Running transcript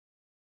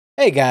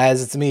Hey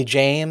guys, it's me,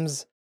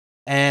 James,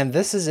 and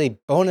this is a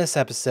bonus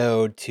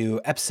episode to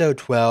episode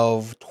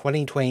 12,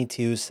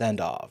 2022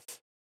 send off.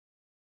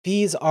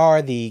 These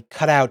are the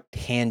cutout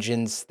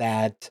tangents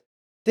that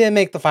didn't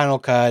make the final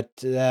cut,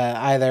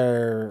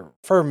 either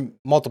for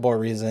multiple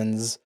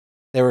reasons.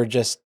 They were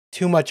just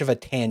too much of a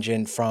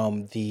tangent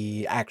from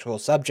the actual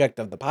subject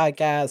of the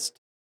podcast,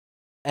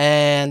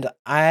 and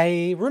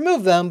I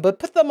removed them but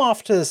put them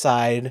off to the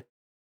side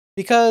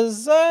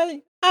because,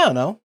 I don't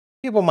know,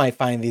 people might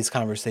find these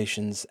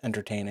conversations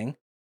entertaining.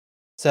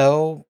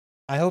 So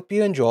I hope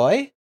you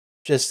enjoy.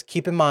 Just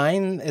keep in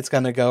mind, it's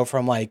going to go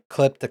from like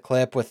clip to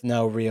clip with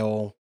no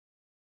real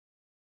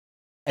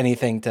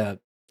anything to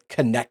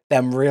connect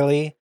them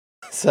really.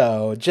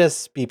 So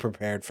just be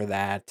prepared for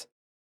that.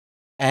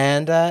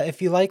 And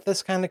if you like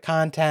this kind of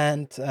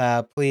content,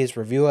 please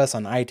review us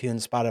on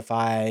iTunes,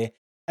 Spotify,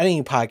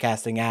 any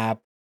podcasting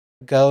app.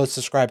 Go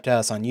subscribe to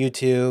us on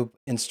YouTube,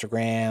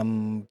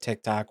 Instagram,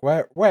 TikTok,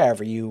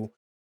 wherever you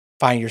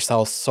find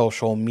yourself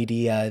social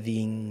media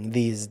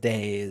these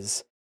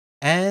days.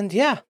 And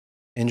yeah,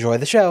 enjoy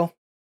the show.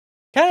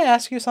 Can I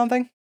ask you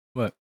something?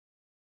 What?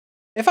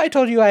 If I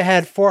told you I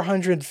had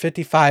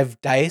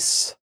 455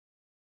 dice,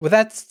 would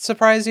that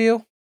surprise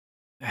you?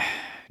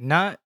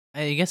 Not.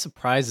 I guess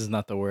surprise is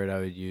not the word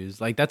I would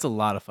use. Like that's a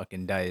lot of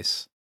fucking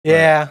dice.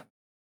 Yeah.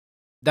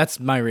 That's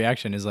my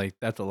reaction. Is like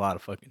that's a lot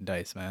of fucking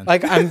dice, man.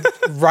 Like I'm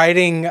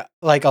writing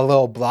like a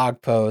little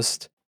blog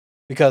post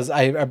because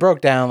I broke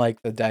down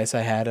like the dice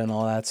I had and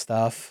all that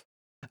stuff.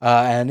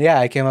 And yeah,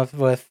 I came up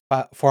with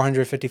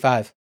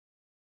 455.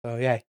 So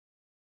yay.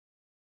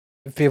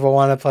 If people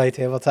want to play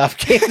tabletop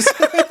games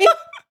with me.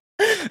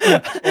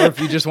 Or if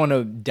you just want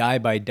to die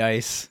by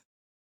dice,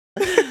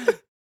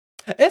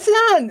 it's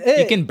not.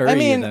 you can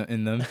bury in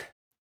them.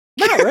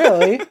 Not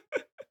really.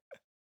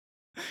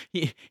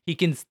 He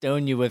can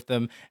stone you with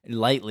them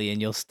lightly,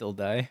 and you'll still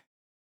die.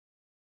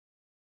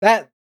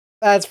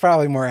 That's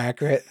probably more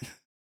accurate.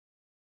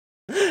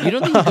 You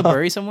don't think you could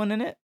bury someone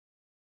in it?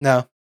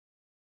 No.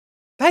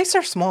 Dice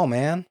are small,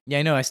 man. Yeah,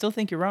 I know. I still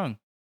think you're wrong.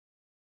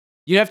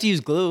 You'd have to use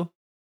glue.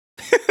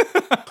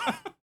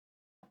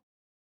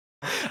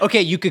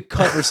 Okay, you could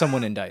cover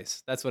someone in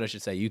dice. That's what I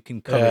should say. You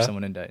can cover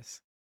someone in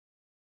dice.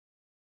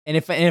 And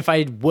if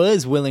I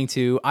was willing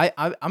to,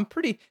 I'm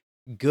pretty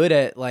good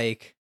at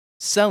like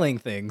selling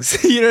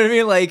things. You know what I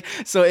mean? Like,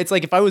 so it's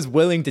like if I was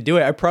willing to do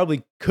it, I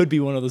probably could be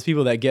one of those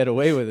people that get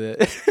away with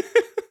it.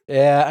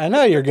 Yeah, I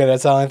know you're good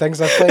at selling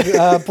things. I've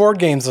played board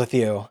games with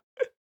you.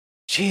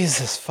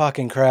 Jesus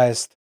fucking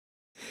Christ.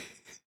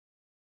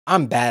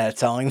 I'm bad at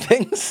selling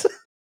things.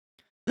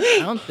 I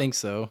don't think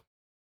so.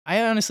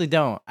 I honestly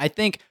don't. I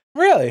think...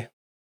 Really?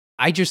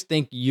 I just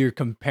think you're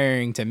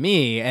comparing to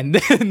me, and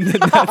then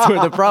that's where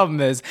the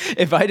problem is.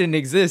 If I didn't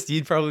exist,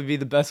 you'd probably be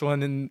the best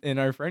one in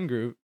our friend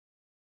group.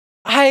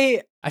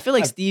 I feel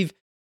like Steve...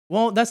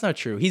 Well, that's not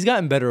true. He's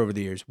gotten better over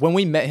the years. When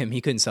we met him,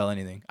 he couldn't sell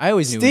anything. I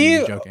always knew he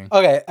was joking.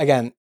 Okay,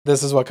 again,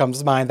 this is what comes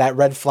to mind. That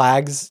Red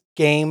Flags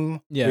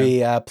game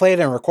we played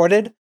and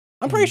recorded.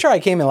 I'm pretty sure I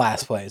came in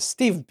last place.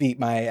 Steve beat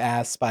my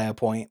ass by a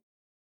point.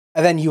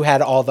 And then you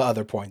had all the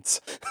other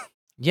points.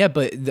 Yeah,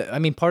 but I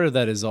mean, part of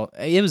that is all.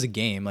 It was a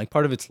game. Like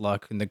part of it's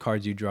luck and the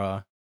cards you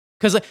draw.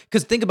 Because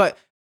think about.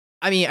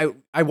 I mean,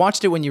 I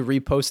watched it when you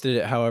reposted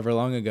it, however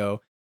long ago,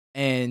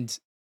 and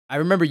I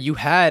remember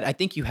I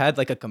think you had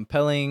like a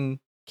compelling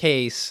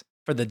case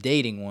for the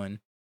dating one,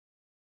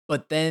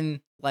 but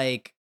then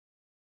like,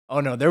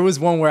 oh no, there was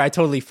one where I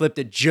totally flipped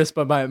it just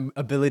by my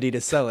ability to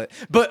sell it.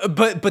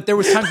 But there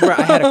was times where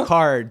I had a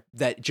card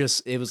that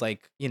just it was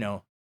like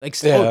like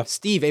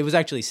Steve. It was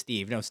actually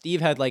Steve. No,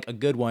 Steve had like a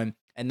good one.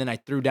 And then I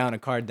threw down a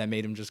card that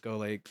made him just go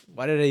like,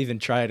 why did I even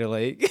try to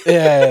like...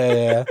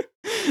 Yeah.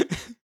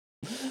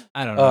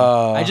 I don't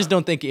know. I just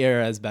don't think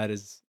you're as bad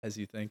as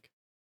you think.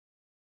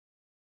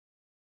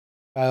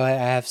 By the way,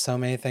 I have so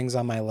many things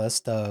on my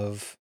list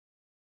of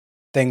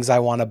things I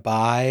want to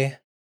buy,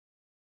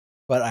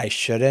 but I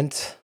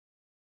shouldn't.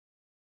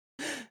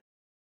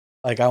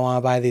 Like I want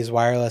to buy these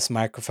wireless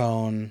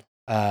microphone,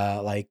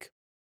 like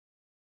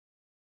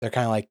they're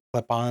kind of like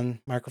clip-on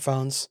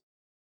microphones,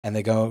 and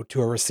they go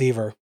to a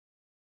receiver.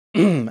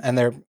 And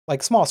they're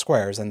like small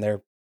squares and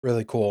they're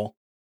really cool.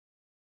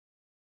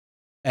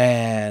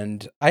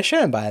 And I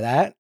shouldn't buy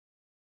that,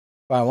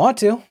 but I want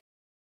to.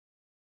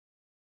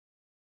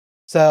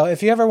 So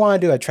if you ever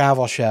want to do a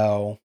travel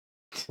show,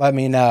 let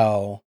me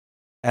know,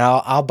 and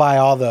I'll buy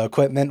all the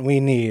equipment we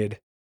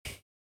need.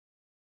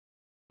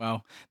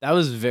 Wow, that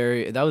was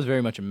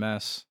very much a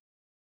mess.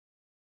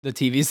 The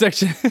TV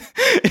section.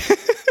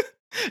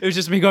 It was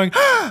just me going,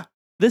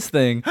 this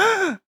thing.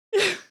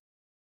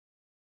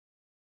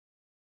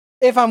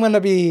 If I'm going to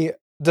be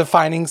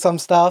defining some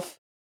stuff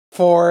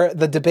for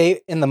the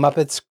debate in the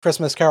Muppets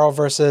Christmas Carol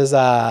versus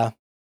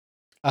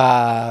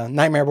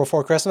Nightmare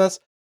Before Christmas,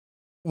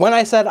 when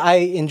I said I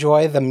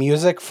enjoy the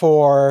music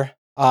for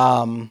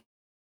the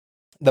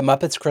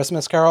Muppets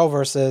Christmas Carol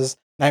versus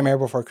Nightmare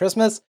Before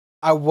Christmas,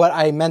 what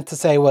I meant to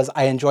say was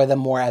I enjoy them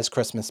more as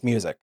Christmas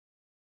music.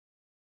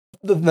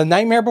 The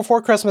Nightmare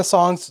Before Christmas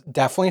songs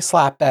definitely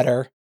slap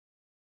better.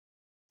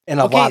 in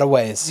a lot of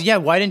ways. Yeah,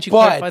 why didn't you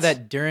clarify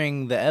that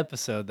during the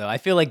episode though? I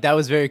feel like that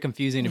was very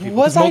confusing to people.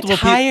 Was I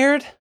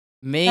tired?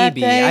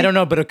 Maybe. I don't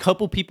know, but a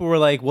couple people were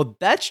like, "Well,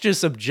 that's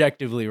just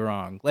objectively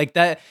wrong." Like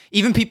that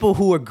even people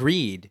who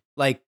agreed.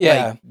 Like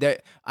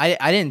that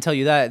I didn't tell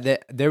you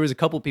that there was a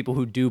couple people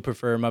who do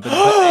prefer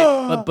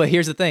Muppets, but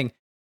here's the thing.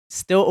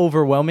 Still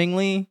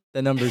overwhelmingly,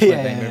 the numbers put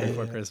Nightmare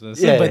Before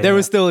Christmas. But there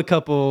was still a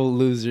couple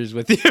losers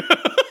with you.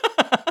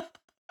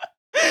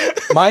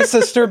 My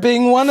sister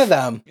being one of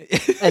them.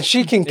 And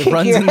she can kick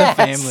runs your in ass.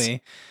 the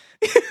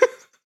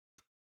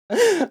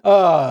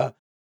family.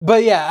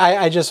 But yeah,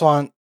 I just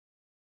want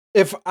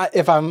if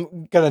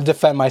I'm gonna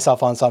defend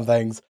myself on some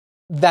things,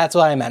 that's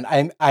what I meant.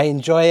 I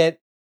enjoy it.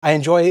 I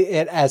enjoy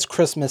it as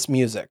Christmas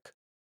music,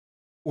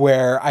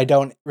 where I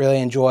don't really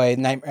enjoy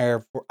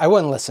I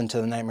wouldn't listen to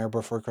the Nightmare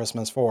Before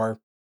Christmas for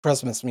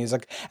Christmas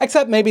music,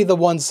 except maybe the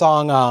one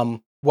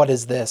song, "What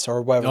Is This?"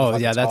 or whatever. Oh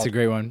yeah, that's a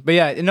great one. But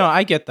yeah, no,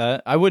 I get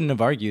that. I wouldn't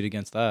have argued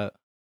against that.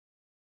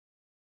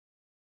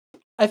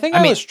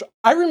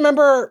 I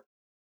remember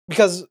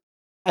because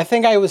I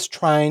think I was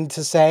trying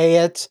to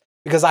say it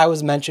because I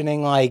was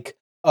mentioning like,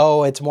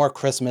 oh, it's more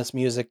Christmas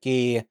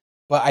music-y,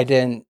 but I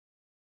didn't,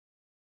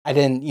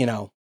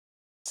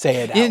 say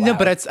it out loud. No,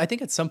 but I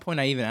think at some point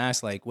I even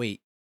asked like,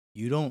 wait,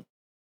 you don't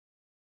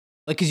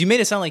like, because you made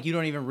it sound like you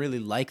don't even really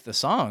like the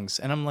songs,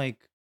 and I'm like,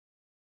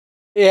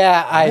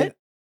 yeah,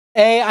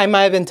 I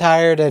might have been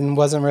tired and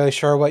wasn't really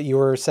sure what you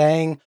were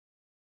saying,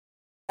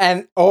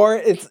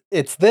 or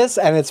it's this,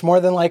 and it's more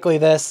than likely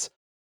this.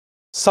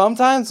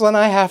 Sometimes when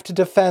I have to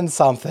defend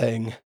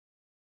something,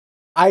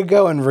 I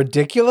go in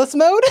ridiculous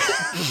mode.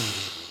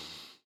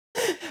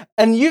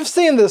 And you've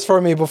seen this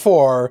for me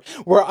before,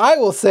 where I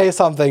will say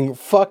something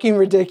fucking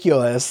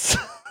ridiculous,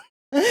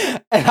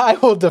 and I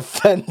will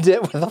defend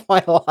it with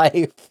my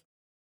life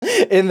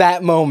in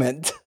that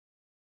moment.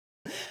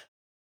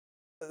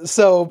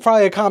 So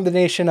probably a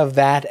combination of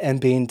that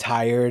and being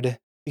tired,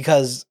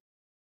 because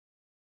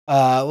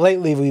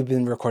lately we've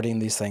been recording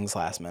these things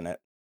last minute.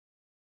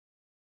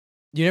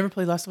 You never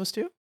played Last of Us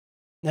 2?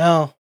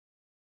 No.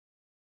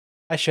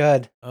 I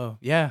should. Oh,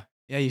 yeah.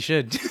 Yeah, you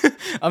should.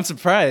 I'm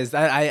surprised.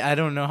 I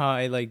don't know how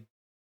I like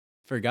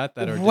forgot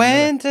that. Or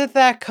when did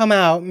that come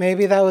out?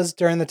 Maybe that was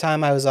during the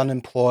time I was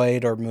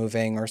unemployed or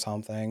moving or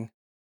something.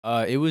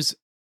 It was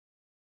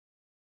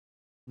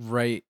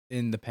right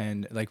in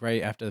the like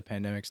right after the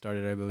pandemic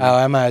started, I believe. Oh,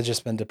 I might have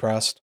just been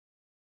depressed.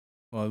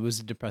 Well, it was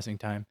a depressing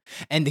time,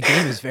 and the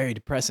game is very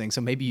depressing. So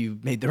maybe you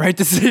made the right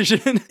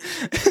decision.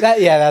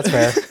 That's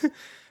fair.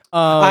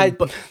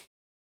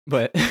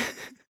 But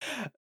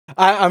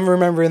I'm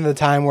remembering the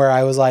time where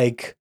I was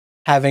like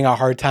having a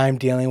hard time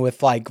dealing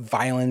with like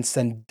violence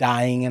and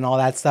dying and all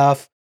that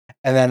stuff,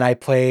 and then I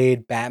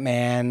played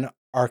Batman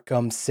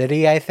Arkham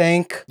City, I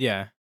think.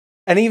 Yeah,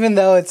 and even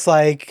though it's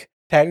like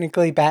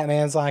technically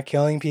Batman's not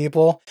killing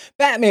people,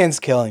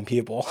 Batman's killing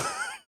people.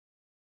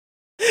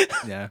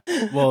 Yeah.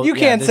 Well, you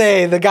can't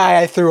say the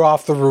guy I threw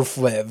off the roof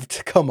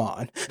lived. Come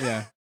on.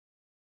 Yeah.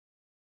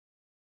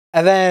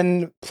 And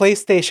then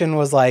PlayStation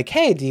was like,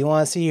 hey, do you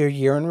want to see your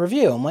year in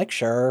review? I'm like,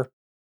 sure.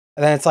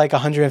 And then it's like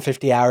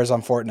 150 hours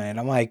on Fortnite.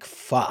 I'm like,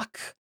 fuck.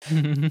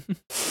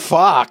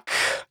 Fuck.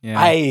 Yeah.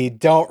 I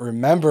don't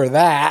remember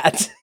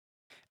that.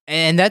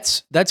 And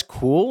that's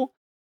cool,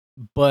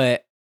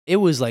 but it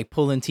was like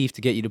pulling teeth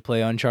to get you to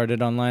play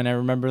Uncharted Online. I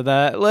remember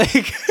that.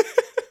 Like,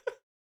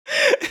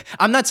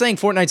 I'm not saying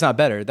Fortnite's not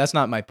better. That's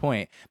not my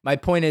point. My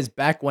point is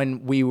back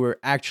when we were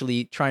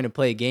actually trying to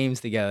play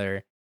games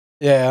together.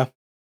 Yeah.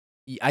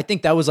 I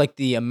think that was like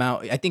the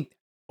amount. I think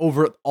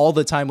over all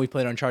the time we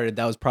played Uncharted,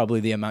 that was probably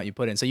the amount you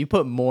put in. So you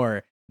put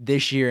more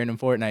this year in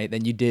Fortnite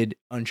than you did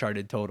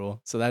Uncharted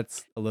total. So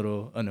that's a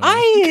little annoying.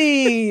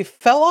 I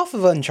fell off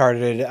of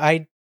Uncharted.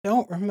 I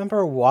don't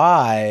remember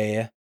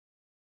why.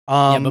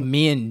 Yeah, but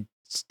me and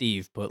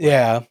Steve put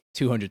like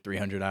 200,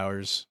 300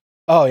 hours.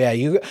 Oh yeah,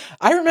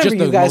 I remember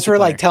you guys were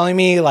like telling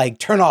me like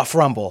turn off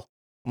Rumble.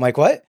 I'm like,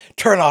 what?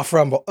 Turn off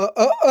Rumble.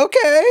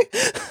 Okay.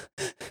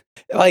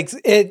 Like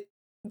it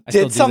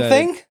did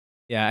something.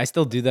 Yeah, I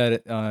still do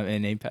that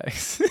in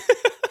Apex.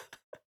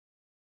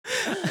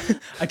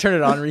 I turned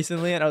it on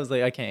recently and I was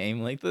like, I can't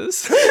aim like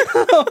this.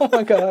 Oh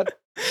my god.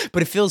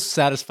 But it feels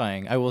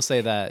satisfying. I will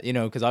say that,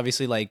 because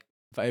obviously like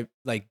if I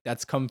like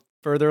that's come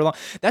further along.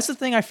 That's the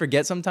thing I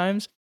forget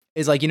sometimes.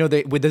 Is like,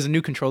 there's a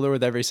new controller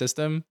with every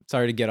system.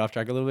 Sorry to get off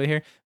track a little bit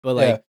here, but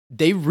like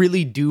they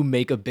really do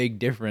make a big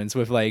difference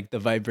with like the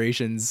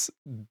vibrations,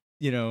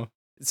 So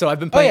I've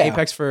been playing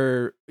Apex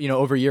for,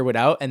 over a year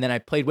without, and then I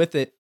played with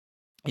it.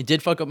 It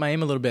did fuck up my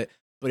aim a little bit,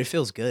 but it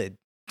feels good.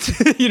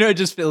 It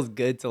just feels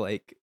good to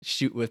like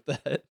shoot with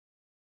that.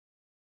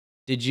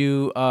 Did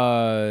you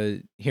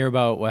hear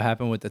about what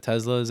happened with the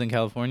Teslas in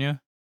California?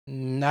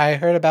 I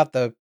heard about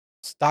the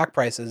stock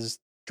prices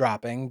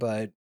dropping,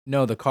 but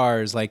no, the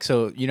cars, like,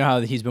 so how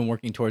he's been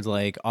working towards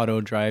like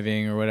auto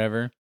driving or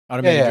whatever,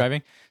 automated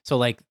driving. So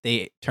like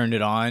they turned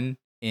it on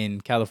in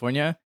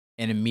California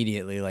and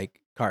immediately like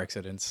car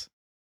accidents.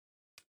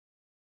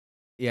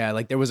 Yeah,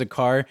 like there was a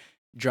car,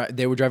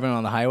 they were driving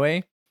on the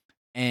highway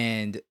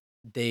and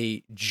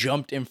they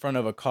jumped in front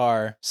of a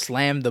car,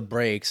 slammed the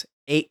brakes,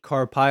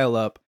 8-car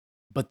pileup,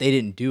 but they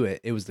didn't do it.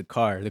 It was the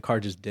car. The car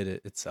just did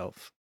it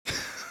itself.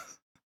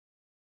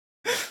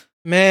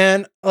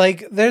 Man,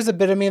 like there's a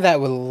bit of me that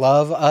would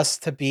love us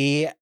to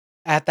be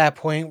at that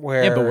point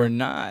Yeah, but we're where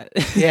not.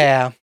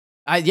 yeah.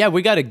 Yeah,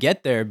 we got to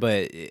get there,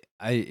 but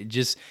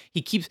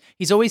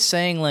he's always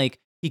saying like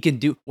he can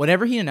do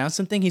whenever he announced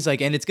something, he's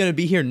like, and it's gonna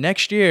be here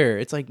next year.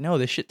 It's like, no,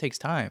 this shit takes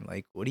time.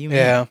 Like, what do you mean?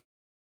 Yeah.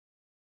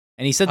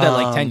 And he said that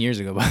like 10 years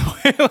ago, by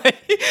the way.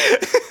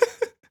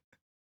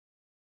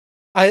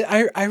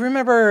 I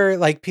remember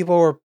like people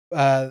were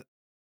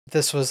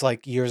this was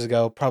like years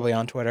ago, probably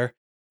on Twitter.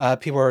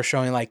 People were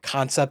showing like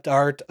concept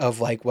art of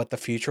like what the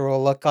future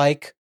will look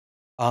like.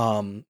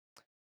 Um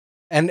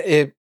and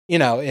it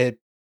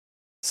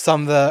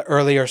some of the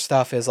earlier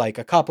stuff is like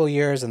a couple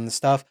years and the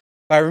stuff.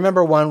 But I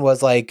remember one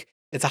was like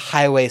it's a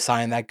highway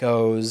sign that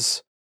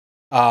goes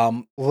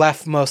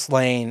leftmost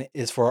lane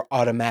is for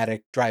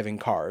automatic driving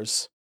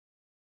cars.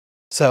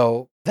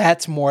 So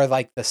that's more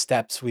like the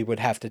steps we would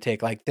have to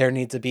take. Like there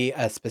needs to be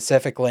a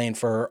specific lane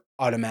for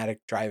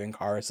automatic driving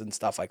cars and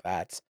stuff like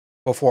that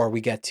before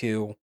we get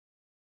to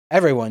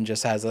everyone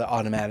just has an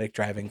automatic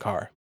driving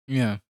car.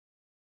 Yeah.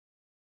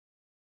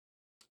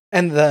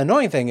 And the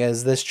annoying thing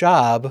is this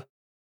job,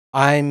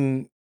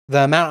 the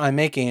amount I'm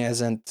making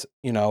isn't,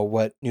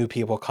 what new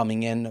people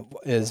coming in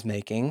is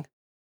making,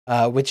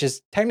 which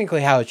is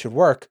technically how it should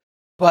work.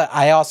 But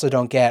I also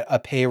don't get a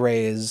pay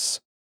raise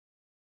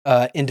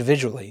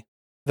individually.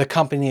 The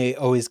company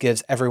always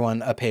gives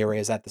everyone a pay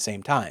raise at the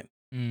same time.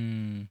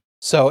 Mm.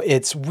 So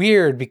it's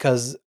weird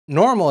because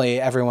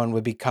normally everyone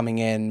would be coming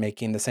in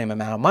making the same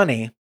amount of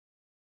money.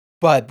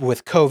 But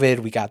with COVID,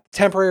 we got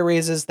temporary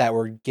raises that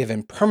were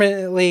given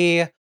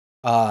permanently.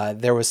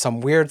 There was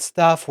some weird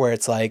stuff where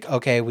it's like,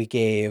 okay, we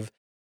gave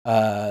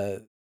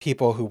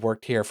people who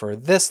worked here for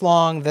this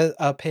long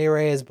a pay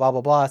raise, blah,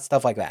 blah, blah,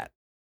 stuff like that.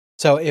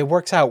 So it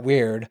works out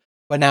weird.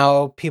 But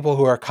now people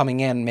who are coming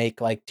in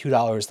make like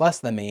 $2 less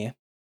than me.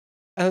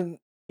 And,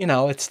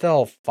 it's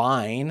still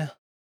fine.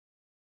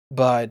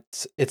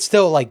 But it's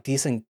still like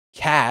decent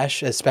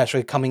cash,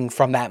 especially coming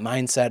from that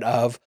mindset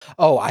of,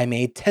 oh, I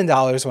made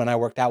 $10 when I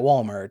worked at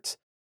Walmart.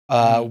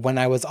 When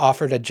I was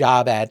offered a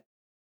job at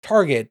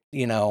Target,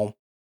 2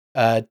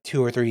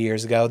 or 3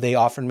 years ago, they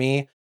offered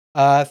me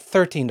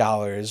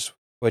 $13,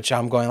 which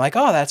I'm going like,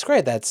 oh, that's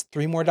great. That's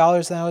 $3 more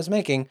than I was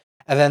making.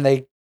 And then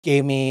they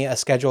gave me a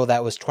schedule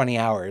that was 20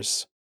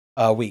 hours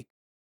a week.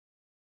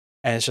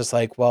 And it's just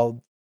like,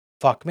 well,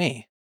 fuck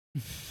me.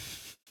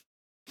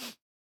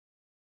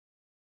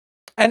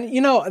 And,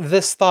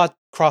 this thought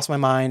crossed my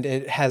mind.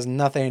 It has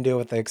nothing to do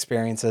with the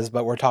experiences,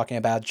 but we're talking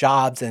about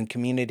jobs and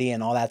community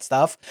and all that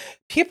stuff.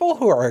 People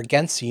who are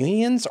against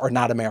unions are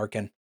not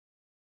American.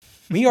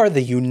 We are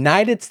the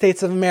United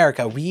States of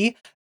America. We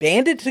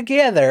banded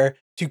together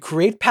to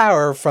create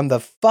power from the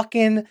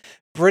fucking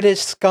British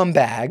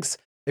scumbags.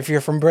 If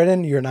you're from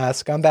Britain, you're not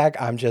a scumbag.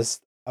 I'm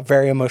just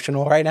very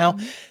emotional right now.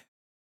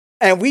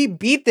 And we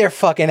beat their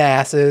fucking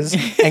asses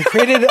and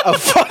created a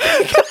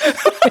fucking...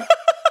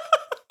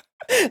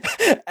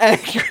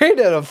 and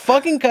created a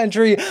fucking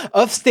country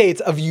of states,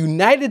 of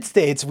United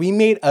States. We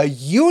made a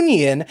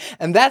union,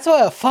 and that's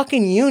what a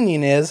fucking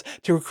union is,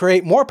 to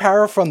create more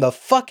power from the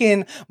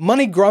fucking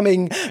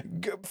money-grubbing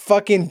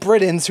fucking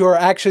Britons who are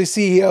actually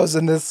CEOs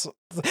in this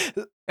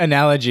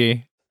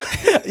analogy.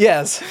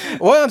 Yes.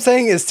 What I'm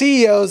saying is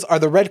CEOs are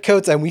the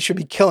redcoats and we should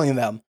be killing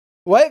them.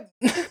 What?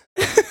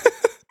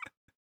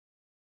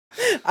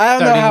 I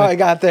don't know how I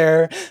got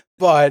there,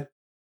 but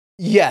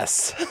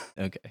yes.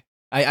 Okay.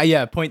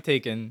 Yeah, point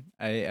taken.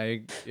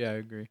 I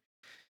agree.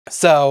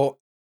 So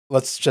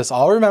let's just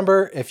all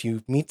remember, if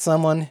you meet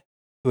someone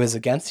who is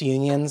against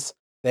unions,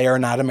 they are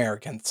not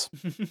Americans.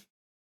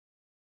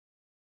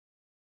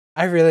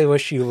 I really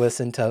wish you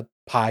listened to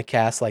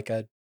podcasts like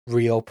a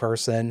real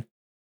person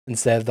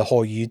instead of the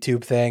whole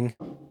YouTube thing.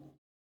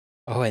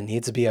 Oh, it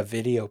needs to be a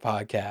video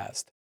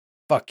podcast.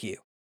 Fuck you.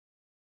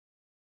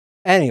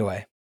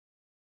 Anyway.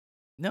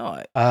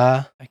 No,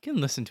 I can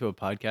listen to a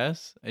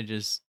podcast. I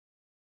just...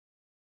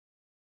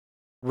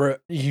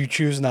 You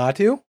choose not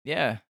to?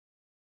 Yeah.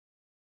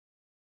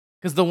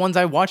 Because the ones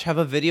I watch have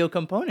a video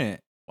component.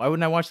 Why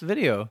wouldn't I watch the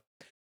video?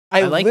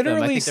 I like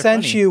literally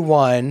sent you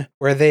one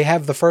where they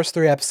have the first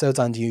 3 episodes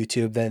on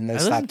YouTube, then they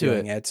stopped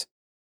doing it.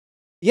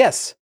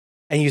 Yes.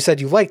 And you said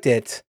you liked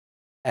it,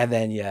 and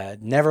then you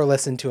never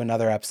listened to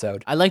another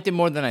episode. I liked it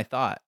more than I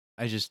thought.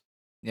 I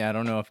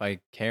don't know if I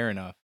care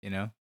enough,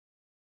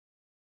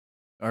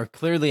 Or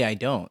clearly I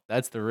don't.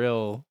 That's the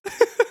real...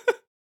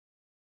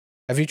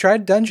 Have you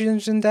tried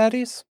Dungeons and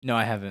Daddies? No,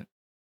 I haven't.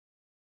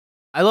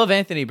 I love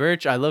Anthony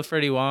Birch. I love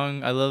Freddie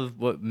Wong. I love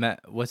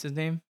what's his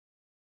name?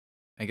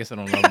 I guess I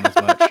don't love him as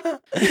much.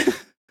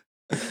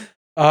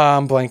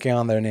 I'm blanking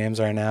on their names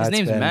right now. His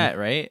name's Matt,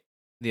 right?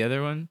 The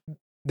other one?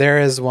 There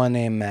is one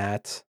named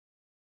Matt.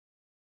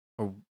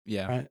 Oh,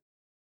 yeah. Right.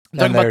 I'm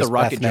talking about the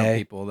rocket jump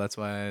people. That's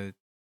why.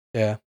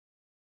 Yeah.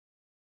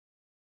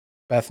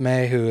 Beth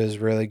May, who is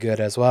really good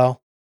as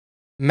well.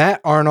 Matt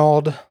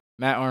Arnold.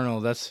 Matt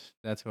Arnold. That's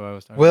who I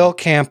was talking Will about.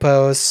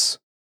 Campos,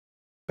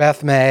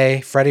 Beth May,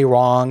 Freddie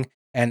Wong,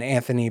 and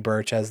Anthony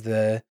Birch as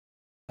the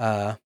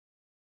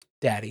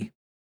daddy.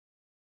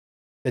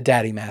 The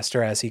daddy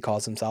master, as he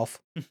calls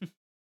himself.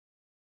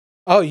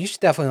 Oh, you should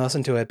definitely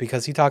listen to it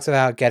because he talks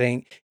about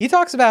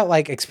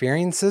like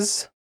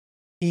experiences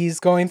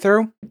he's going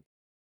through.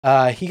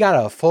 He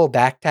got a full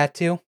back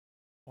tattoo.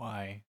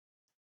 Why?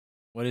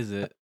 What is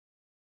it?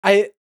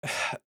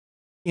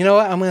 You know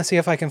what? I'm gonna see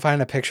if I can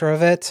find a picture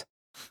of it.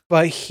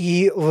 But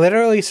he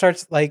literally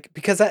starts like,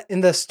 because in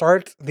the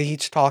start they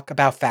each talk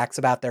about facts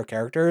about their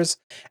characters,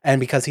 and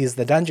because he's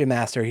the dungeon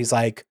master, he's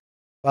like,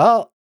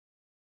 "Well,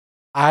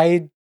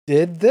 I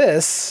did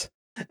this."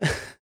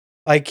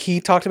 Like he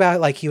talked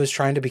about like he was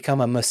trying to become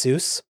a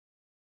masseuse,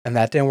 and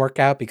that didn't work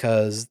out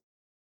because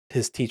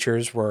his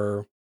teachers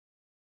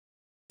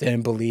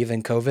didn't believe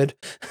in COVID.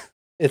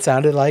 It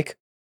sounded like.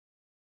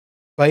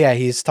 But yeah,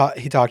 he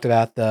talked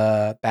about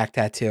the back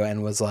tattoo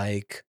and was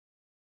like,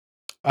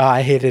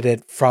 I hated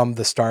it from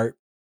the start.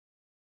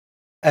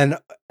 And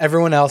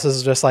everyone else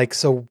is just like,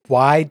 so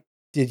why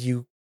did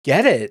you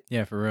get it?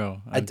 Yeah, for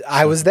real.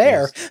 I was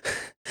there.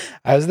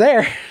 I was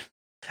there.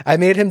 I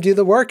made him do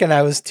the work and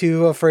I was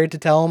too afraid to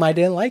tell him I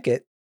didn't like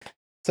it.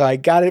 So I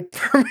got it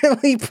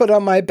permanently put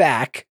on my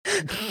back.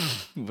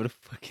 What a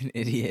fucking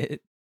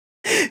idiot.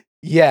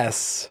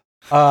 Yes.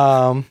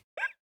 I'm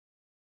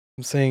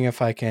seeing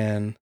if I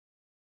can.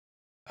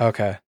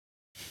 Okay.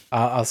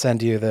 I'll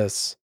send you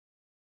this.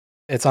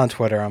 It's on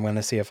Twitter. I'm going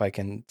to see if I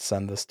can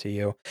send this to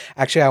you.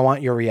 Actually, I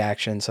want your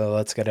reaction, so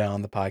let's get it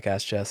on the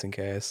podcast just in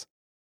case.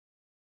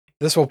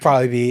 This will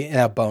probably be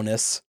a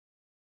bonus.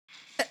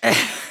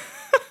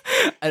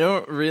 I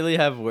don't really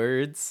have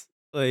words.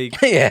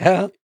 Like,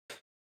 yeah.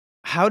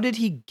 How did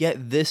he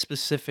get this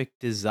specific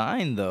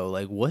design though?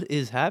 Like, what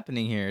is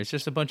happening here? It's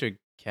just a bunch of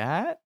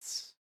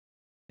cats.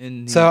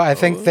 So I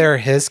think they're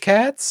his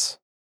cats.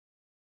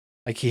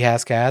 Like he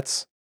has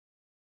cats.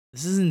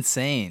 This is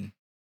insane.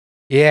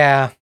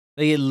 Yeah.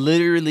 Like it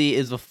literally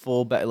is a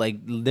full back. Like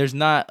there's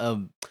not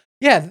a.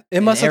 Yeah,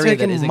 it must have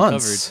taken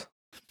months.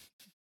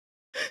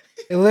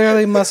 It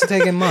literally must have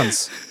taken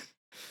months.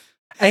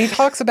 And he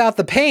talks about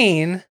the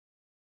pain,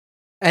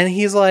 and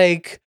he's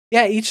like,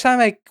 "Yeah, each time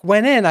I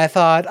went in, I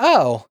thought,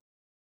 oh,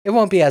 it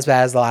won't be as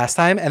bad as the last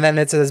time, and then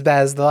it's as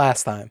bad as the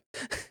last time."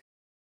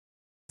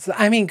 So,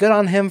 I mean, good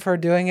on him for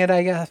doing it,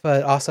 I guess,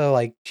 but also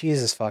like,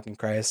 Jesus fucking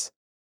Christ.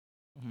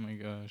 Oh my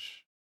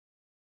gosh.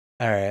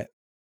 All right.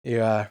 You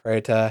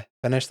ready to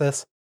finish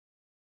this?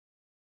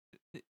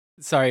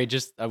 Sorry,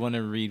 just I want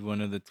to read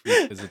one of the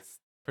tweets because it's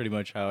pretty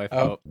much how I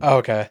felt. Oh,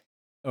 okay.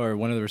 Or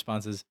one of the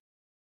responses.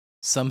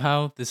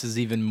 Somehow, this is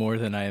even more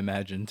than I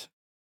imagined.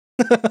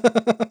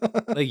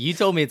 Like you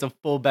told me it's a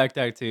full back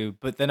tattoo,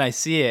 but then I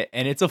see it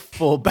and it's a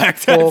full back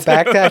tattoo. Full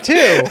back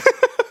tattoo.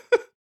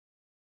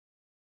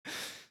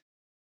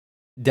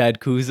 Dad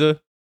Kuza,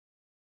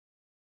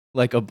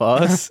 like a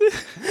boss.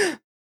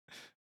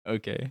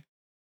 Okay.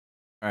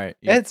 All right.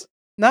 Yeah.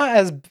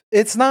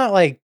 It's not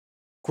like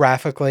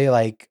graphically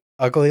like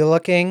ugly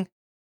looking.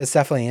 It's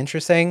definitely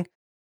interesting,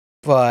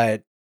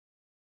 but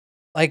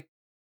like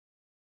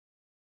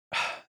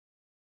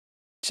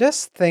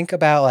just think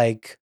about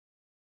like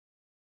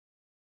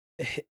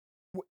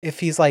if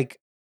he's like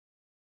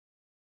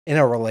in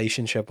a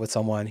relationship with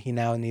someone, he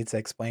now needs to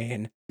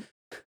explain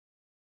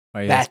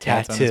that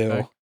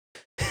tattoo.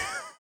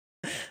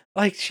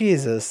 Like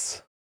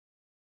Jesus.